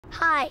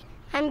Hi,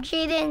 I'm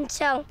Jaden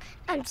Soong.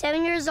 I'm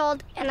 7 years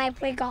old and I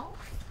play golf.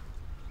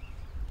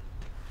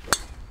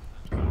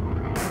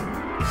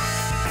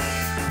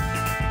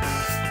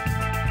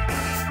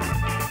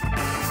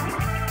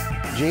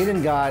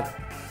 Jaden got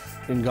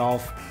in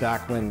golf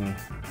back when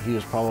he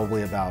was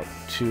probably about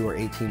 2 or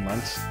 18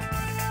 months.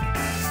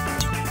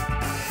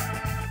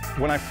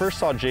 When I first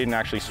saw Jaden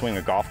actually swing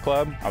a golf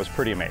club, I was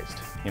pretty amazed.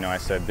 You know, I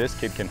said, this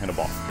kid can hit a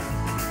ball.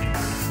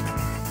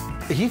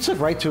 He took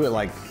right to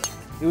it,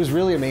 it was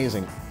really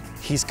amazing.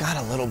 He's got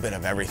a little bit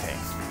of everything.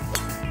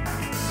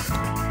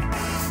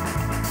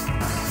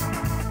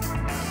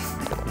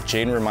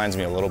 Jaden reminds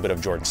me a little bit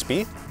of Jordan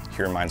Spieth.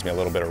 He reminds me a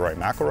little bit of Rory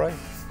McIlroy.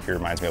 He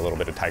reminds me a little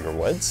bit of Tiger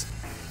Woods.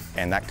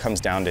 And that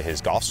comes down to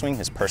his golf swing,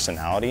 his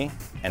personality,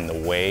 and the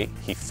way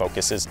he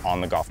focuses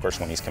on the golf course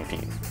when he's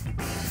competing.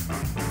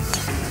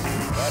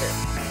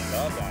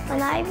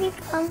 When I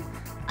become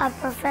a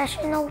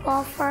professional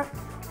golfer,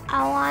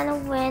 I want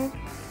to win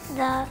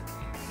the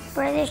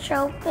British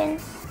Open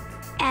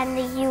and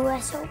the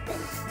US Open.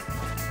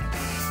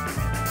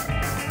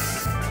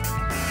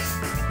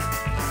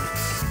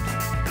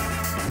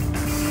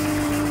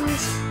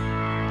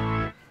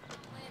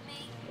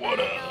 What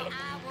up?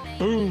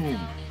 Boom!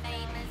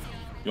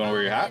 You want to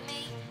wear your hat?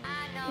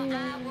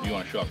 No. You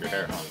want to show off your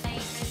hair, huh?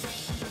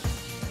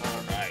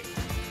 All right.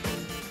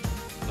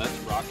 Let's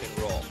rock and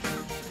roll.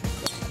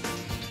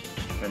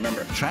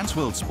 Remember,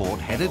 Transworld Sport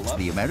headed to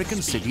the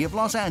American city of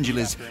Los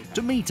Angeles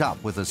to meet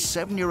up with a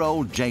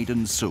 7-year-old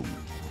Jaden Soong.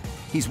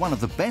 He's one of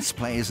the best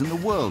players in the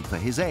world for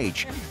his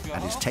age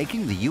and is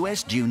taking the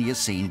US junior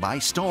scene by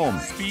storm.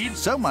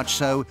 So much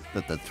so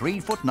that the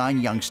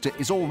 3'9" youngster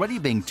is already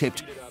being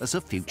tipped as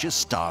a future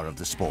star of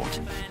the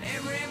sport.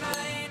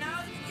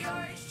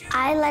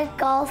 I like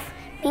golf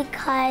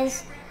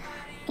because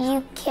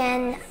you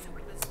can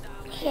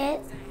hit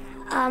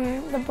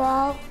the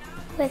ball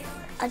with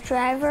a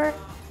driver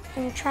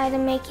and try to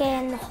make it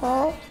in the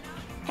hole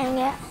and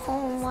get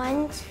hole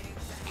runs,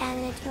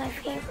 and it's my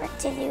favorite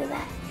to do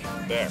that.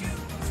 there.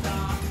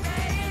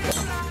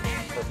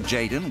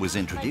 Jaden was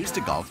introduced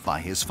to golf by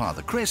his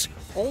father Chris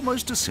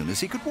almost as soon as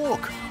he could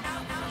walk.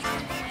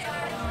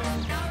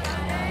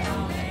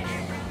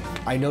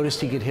 I noticed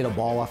he could hit a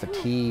ball off a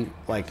tee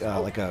like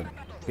a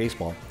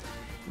baseball,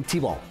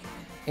 tee-ball.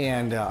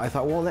 And I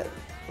thought, well,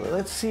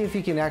 let's see if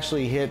he can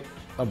actually hit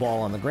a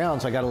ball on the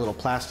ground. So I got a little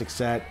plastic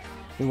set.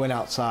 We went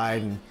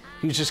outside and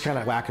he was just kind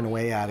of whacking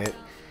away at it.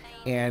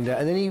 And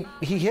then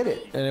he hit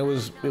it, and it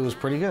was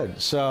pretty good.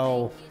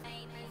 So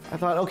I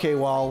thought, okay,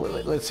 well,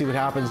 let's see what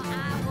happens.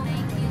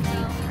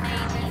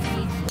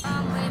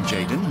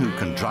 Jaden, who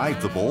can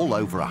drive the ball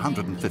over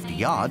 150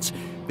 yards,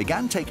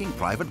 began taking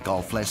private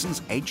golf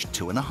lessons aged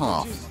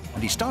 2½,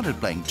 and he started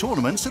playing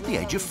tournaments at the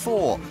age of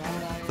 4.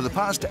 For the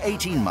past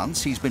 18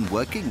 months, he's been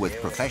working with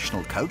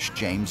professional coach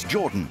James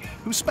Jordan,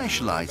 who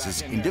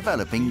specializes in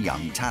developing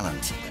young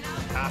talent.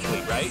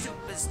 Athlete, right?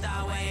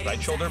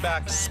 Right shoulder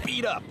back,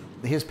 speed up.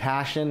 His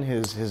passion,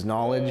 his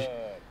knowledge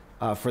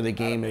for the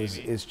game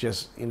is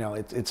just, you know,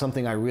 it's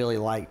something I really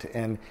liked.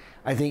 And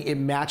I think it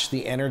matched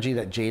the energy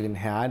that Jaden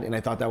had, and I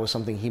thought that was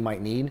something he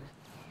might need.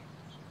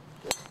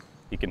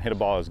 He can hit a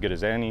ball as good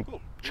as any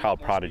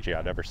child prodigy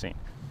I've ever seen.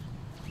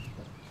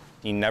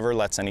 He never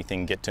lets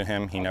anything get to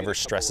him. He never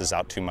stresses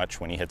out too much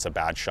when he hits a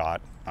bad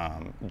shot.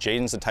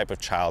 Jaden's the type of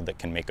child that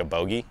can make a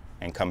bogey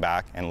and come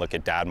back and look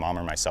at dad, mom,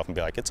 or myself and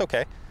be like, it's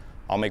okay,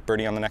 I'll make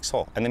birdie on the next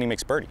hole. And then he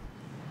makes birdie.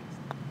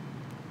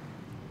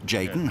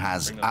 Jaden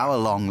has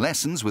hour-long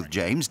lessons with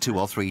James 2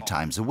 or 3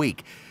 times a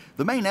week.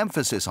 The main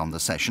emphasis on the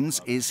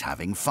sessions is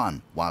having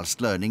fun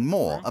whilst learning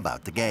more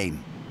about the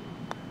game.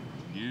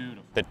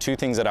 The 2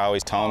 things that I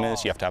always tell him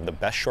is you have to have the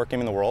best short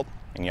game in the world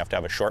and you have to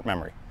have a short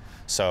memory.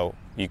 So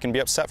you can be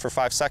upset for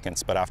 5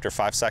 seconds, but after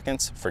 5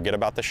 seconds, forget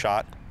about the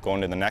shot, go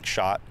into the next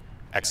shot,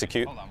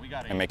 execute,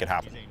 and make it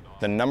happen.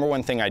 The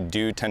 #1 thing I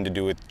do tend to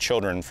do with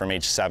children from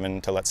age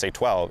 7 to, let's say,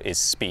 12 is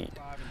speed.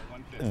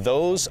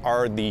 Those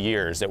are the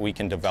years that we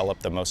can develop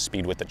the most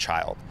speed with the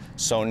child.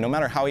 So no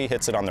matter how he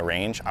hits it on the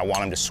range, I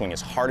want him to swing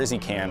as hard as he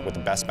can with the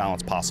best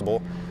balance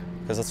possible,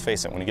 because let's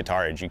face it, when you get to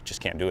our age, you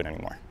just can't do it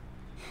anymore.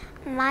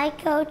 My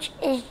coach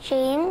is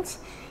James,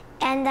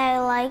 and I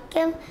like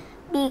him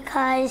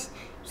because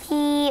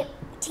he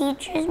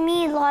teaches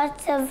me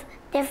lots of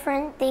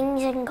different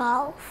things in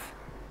golf.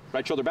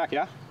 Right shoulder back,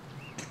 yeah?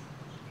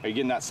 Are you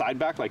getting that side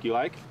back like you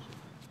like?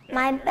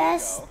 My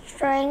best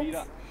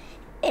strength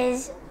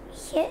is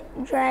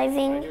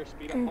driving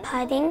and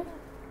putting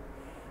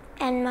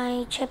and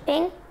my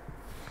chipping.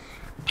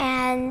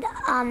 And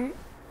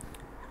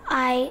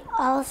I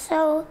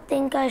also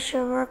think I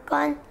should work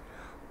on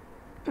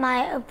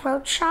my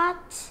approach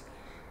shots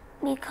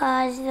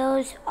because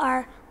those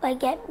are what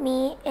get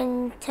me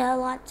into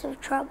lots of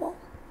trouble.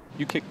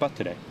 You kick butt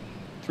today.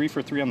 3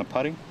 for 3 on the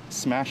putting,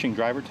 smashing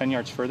driver 10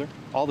 yards further,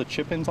 all the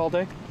chip-ins all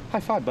day. High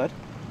five, bud.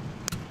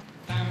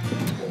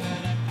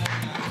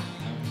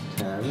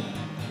 10.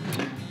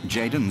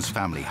 Jaden's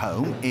family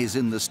home is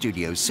in the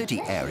Studio City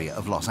area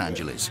of Los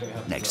Angeles,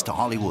 next to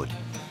Hollywood.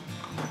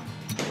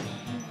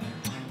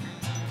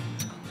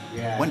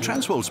 When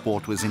Transworld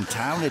Sport was in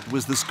town, it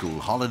was the school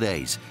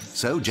holidays,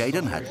 so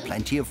Jaden had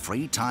plenty of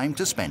free time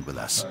to spend with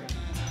us.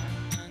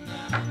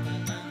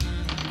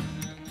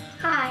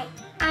 Hi,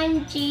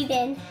 I'm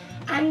Jaden.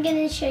 I'm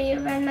gonna show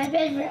you around my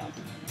bedroom.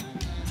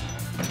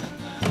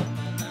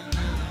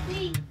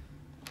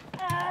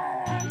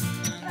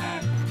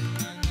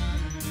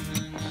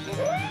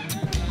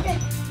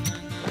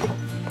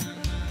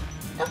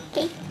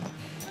 Okay.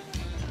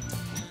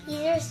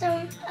 These are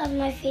some of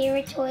my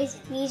favorite toys.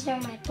 These are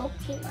my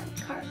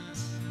Pokemon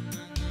cards.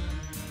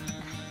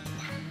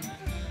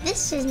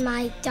 This is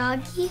my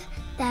doggy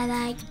that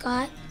I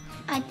got.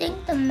 I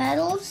think the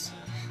medals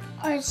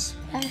are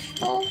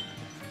special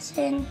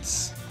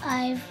since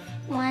I've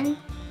won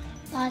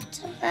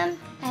lots of them.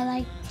 I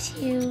like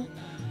to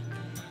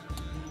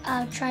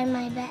try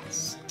my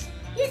best.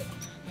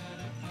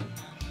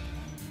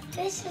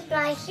 This is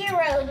my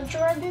hero,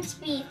 Jordan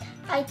Speed.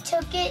 I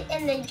took it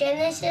in the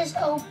Genesis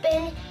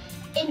Open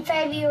in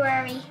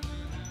February.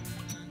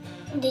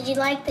 Did you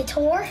like the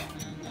tour?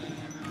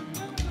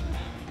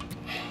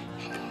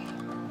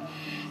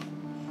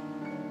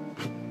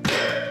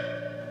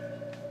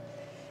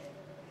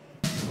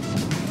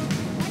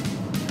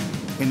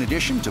 In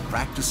addition to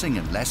practicing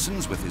and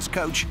lessons with his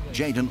coach,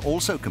 Jaden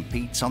also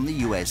competes on the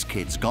US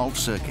Kids Golf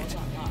Circuit.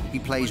 He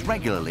plays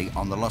regularly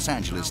on the Los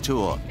Angeles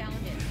tour.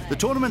 The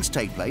tournaments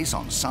take place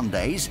on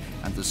Sundays,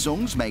 and the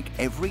Soongs make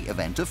every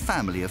event a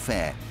family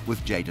affair,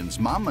 with Jaden's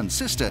mum and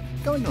sister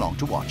going along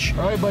to watch.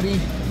 All right, buddy.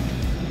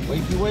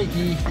 Wakey,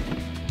 wakey.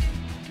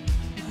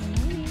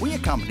 We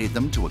accompanied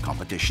them to a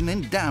competition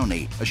in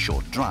Downey, a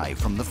short drive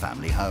from the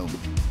family home.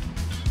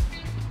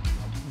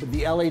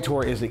 The LA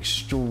tour is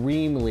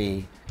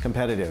extremely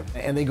competitive,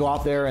 and they go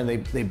out there and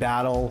they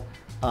battle,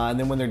 and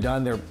then when they're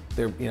done,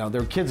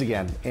 they're kids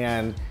again.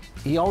 And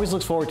he always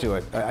looks forward to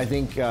it. I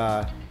think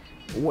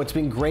what's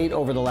been great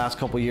over the last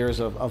couple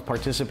years of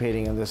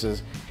participating in this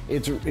is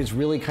it's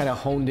really kind of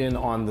honed in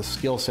on the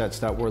skill sets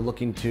that we're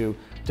looking to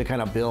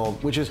kind of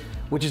build, which is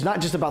not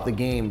just about the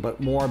game, but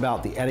more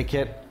about the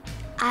etiquette.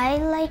 I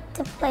like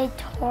to play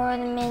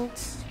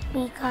tournaments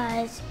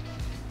because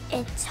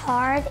it's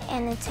hard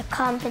and it's a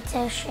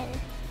competition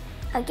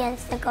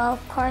against the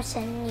golf course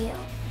and you.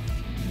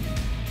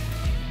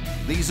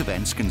 These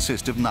events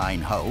consist of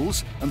 9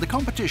 holes, and the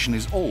competition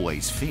is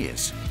always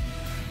fierce.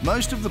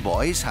 Most of the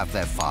boys have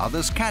their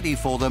fathers caddy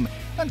for them,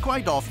 and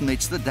quite often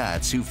it's the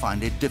dads who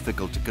find it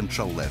difficult to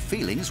control their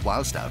feelings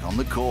whilst out on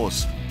the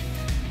course.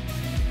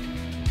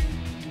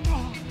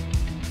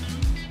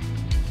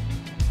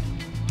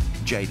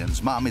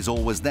 Jaden's mum is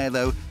always there,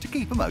 though, to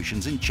keep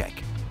emotions in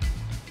check.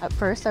 At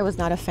first, I was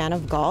not a fan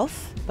of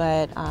golf,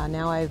 but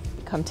now I've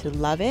come to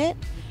love it,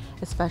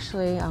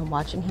 especially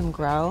watching him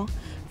grow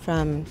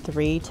from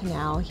 3 to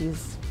now.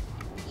 He's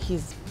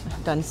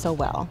done so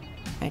well.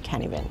 I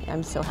can't even.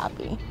 I'm so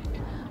happy.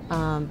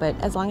 But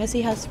as long as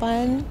he has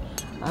fun,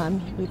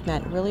 we've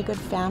met really good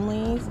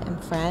families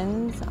and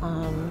friends.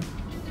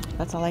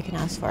 That's all I can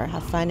ask for.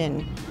 Have fun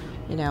and,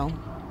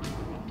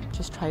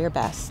 just try your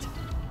best.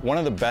 One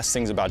of the best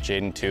things about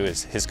Jaden too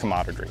is his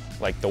camaraderie,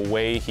 like the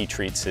way he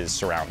treats his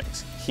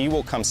surroundings. He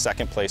will come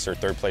second place or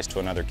third place to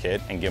another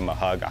kid and give him a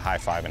hug, a high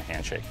five, and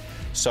handshake.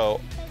 So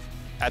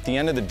at the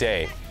end of the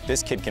day,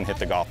 this kid can hit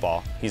the golf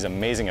ball. He's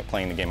amazing at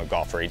playing the game of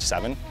golf for age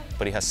 7,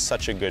 but he has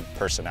such a good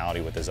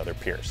personality with his other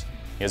peers.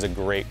 He has a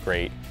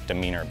great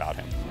demeanor about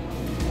him.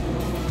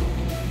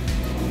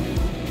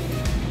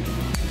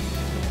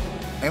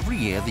 Every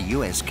year, the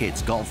US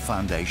Kids Golf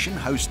Foundation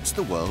hosts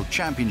the World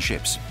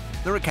Championships.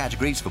 There are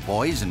categories for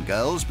boys and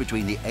girls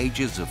between the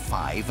ages of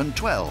 5 and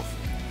 12.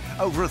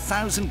 Over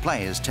 1,000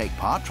 players take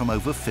part from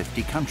over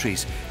 50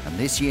 countries, and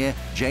this year,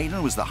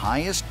 Jaden was the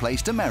highest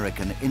placed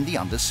American in the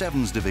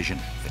under-7s division,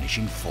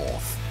 finishing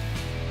 4th.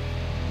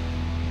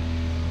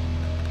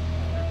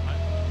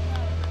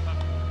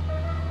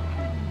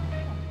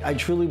 I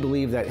truly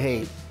believe that,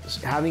 hey,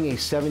 having a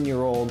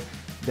 7-year-old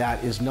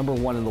that is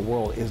 #1 in the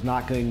world is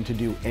not going to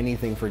do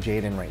anything for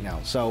Jaden right now.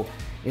 So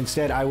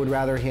instead, I would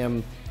rather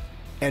him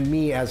and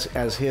me as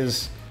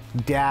his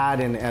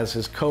dad and as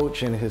his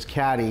coach and his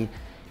caddy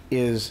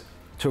is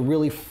to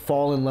really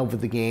fall in love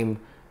with the game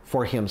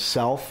for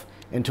himself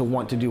and to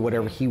want to do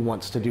whatever he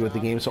wants to do with the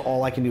game. So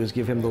all I can do is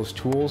give him those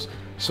tools,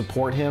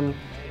 support him,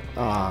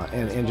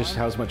 and just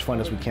have as much fun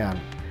as we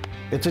can.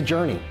 It's a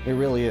journey, it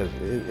really is.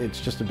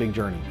 It's just a big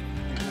journey.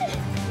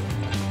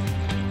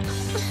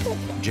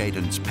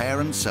 Jaden's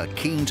parents are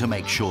keen to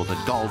make sure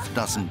that golf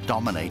doesn't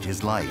dominate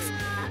his life.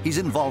 He's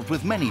involved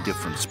with many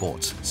different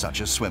sports,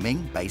 such as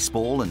swimming,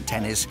 baseball, and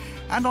tennis,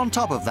 and on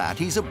top of that,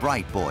 he's a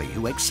bright boy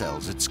who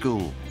excels at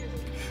school.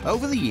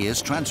 Over the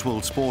years,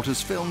 Transworld Sport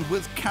has filmed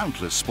with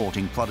countless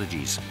sporting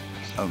prodigies.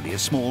 Only a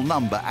small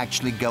number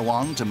actually go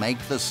on to make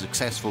the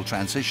successful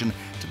transition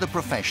to the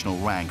professional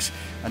ranks,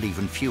 and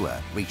even fewer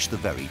reach the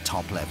very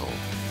top level.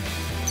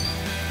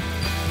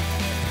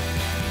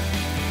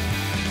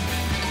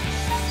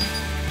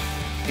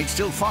 It's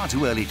still far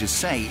too early to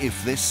say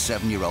if this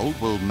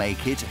 7-year-old will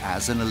make it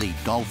as an elite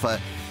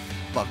golfer,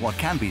 But what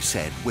can be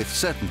said with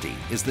certainty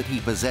is that he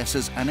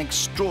possesses an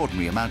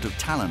extraordinary amount of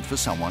talent for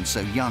someone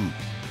so young.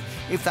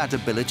 If that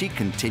ability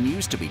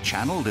continues to be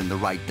channeled in the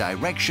right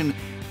direction,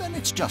 then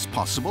it's just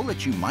possible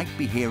that you might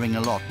be hearing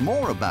a lot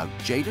more about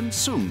Jaden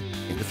Soong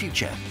in the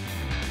future.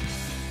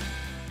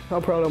 How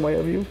proud am I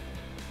of you?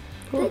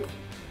 Good.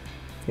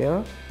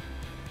 Yeah?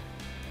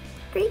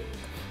 Great.